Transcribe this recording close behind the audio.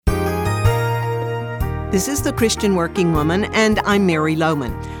This is The Christian Working Woman, and I'm Mary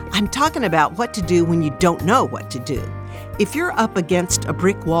Lowman. I'm talking about what to do when you don't know what to do. If you're up against a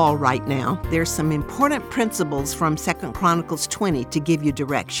brick wall right now, there's some important principles from 2 Chronicles 20 to give you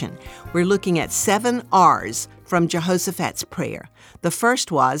direction. We're looking at 7 R's from Jehoshaphat's prayer. The first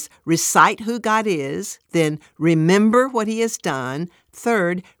was recite who God is, then remember what he has done.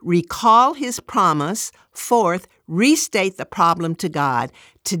 Third, recall his promise. Fourth, restate the problem to God.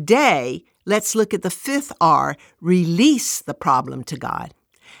 Today, let's look at the 5th R, release the problem to God.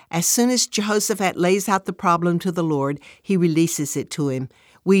 As soon as Jehoshaphat lays out the problem to the Lord, he releases it to him.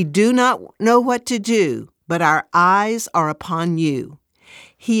 We do not know what to do, but our eyes are upon you.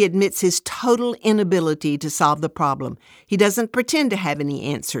 He admits his total inability to solve the problem. He doesn't pretend to have any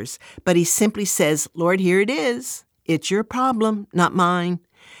answers, but he simply says, Lord, here it is. It's your problem, not mine.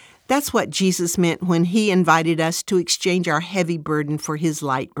 That's what Jesus meant when he invited us to exchange our heavy burden for his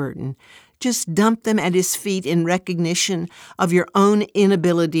light burden. Just dump them at his feet in recognition of your own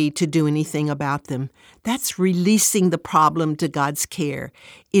inability to do anything about them. That's releasing the problem to God's care.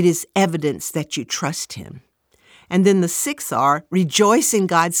 It is evidence that you trust him. And then the 6th R, rejoice in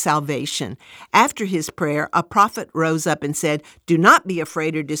God's salvation. After his prayer, a prophet rose up and said, do not be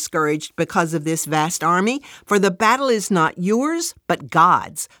afraid or discouraged because of this vast army, for the battle is not yours, but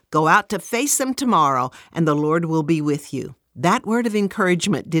God's. Go out to face them tomorrow, and the Lord will be with you. That word of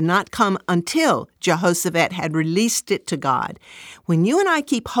encouragement did not come until Jehoshaphat had released it to God. When you and I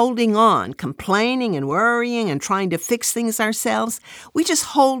keep holding on, complaining and worrying and trying to fix things ourselves, we just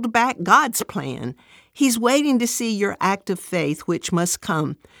hold back God's plan. He's waiting to see your act of faith, which must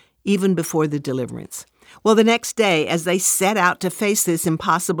come even before the deliverance. Well, the next day, as they set out to face this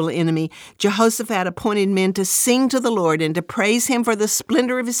impossible enemy, Jehoshaphat appointed men to sing to the Lord and to praise him for the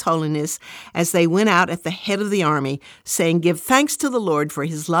splendor of his holiness as they went out at the head of the army, saying, give thanks to the Lord, for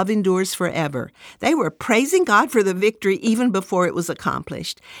his love endures forever. They were praising God for the victory even before it was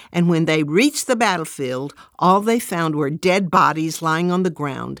accomplished. And when they reached the battlefield, all they found were dead bodies lying on the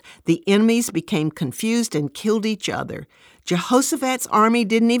ground. The enemies became confused and killed each other. Jehoshaphat's army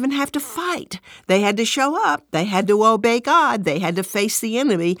didn't even have to fight. They had to show up. They had to obey God. They had to face the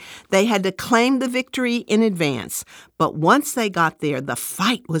enemy. They had to claim the victory in advance. But once they got there, the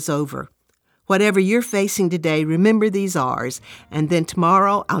fight was over. Whatever you're facing today, remember these R's, and then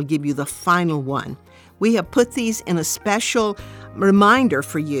tomorrow I'll give you the final one. We have put these in a special reminder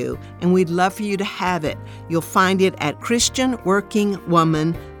for you, and we'd love for you to have it. You'll find it at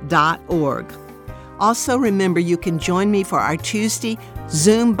christianworkingwoman.org. Also, remember, you can join me for our Tuesday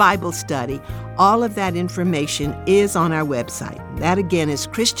Zoom Bible study. All of that information is on our website. That, again, is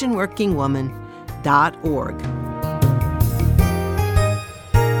christianworkingwoman.org.